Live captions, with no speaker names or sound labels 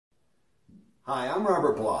Hi, I'm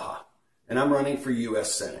Robert Blaha, and I'm running for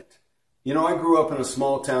U.S. Senate. You know, I grew up in a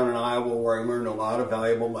small town in Iowa where I learned a lot of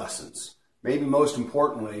valuable lessons. Maybe most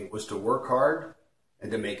importantly was to work hard and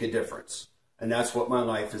to make a difference. And that's what my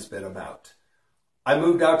life has been about. I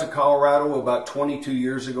moved out to Colorado about 22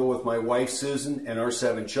 years ago with my wife, Susan, and our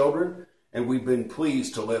 7 children, and we've been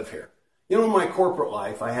pleased to live here. You know, in my corporate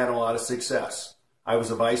life, I had a lot of success. I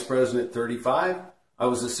was a vice president at 35. I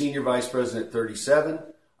was a senior vice president at 37.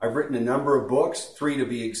 I've written a number of books, 3 to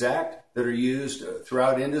be exact, that are used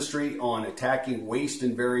throughout industry on attacking waste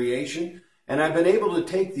and variation. And I've been able to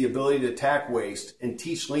take the ability to attack waste and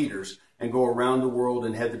teach leaders and go around the world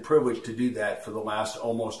and had the privilege to do that for the last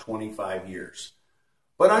almost 25 years.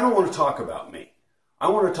 But I don't want to talk about me. I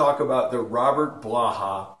want to talk about the Robert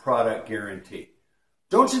Blaha product guarantee.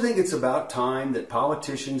 Don't you think it's about time that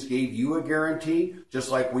politicians gave you a guarantee, just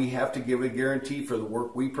like we have to give a guarantee for the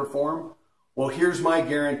work we perform? Well, here's my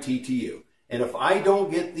guarantee to you. And if I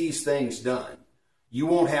don't get these things done, you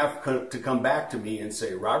won't have to come back to me and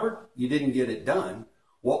say, Robert, you didn't get it done.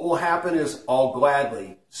 What will happen is I'll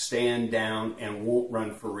gladly stand down and won't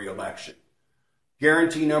run for re-election.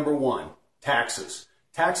 Guarantee number 1, taxes.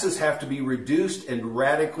 Taxes have to be reduced and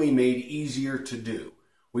radically made easier to do.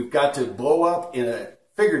 We've got to blow up in a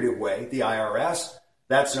figurative way the IRS.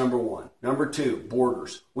 That's number 1. Number 2,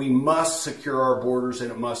 borders. We must secure our borders,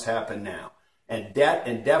 and it must happen now. And debt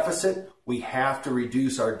and deficit, we have to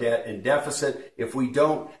reduce our debt and deficit. If we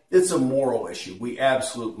don't, it's a moral issue. We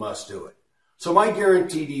absolutely must do it. So my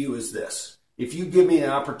guarantee to you is this. If you give me an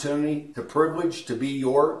opportunity, the privilege to be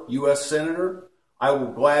your U.S. Senator, I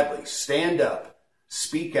will gladly stand up,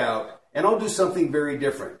 speak out, and I'll do something very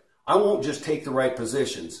different. I won't just take the right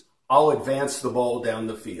positions. I'll advance the ball down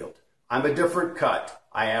the field. I'm a different cut.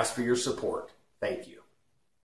 I ask for your support. Thank you.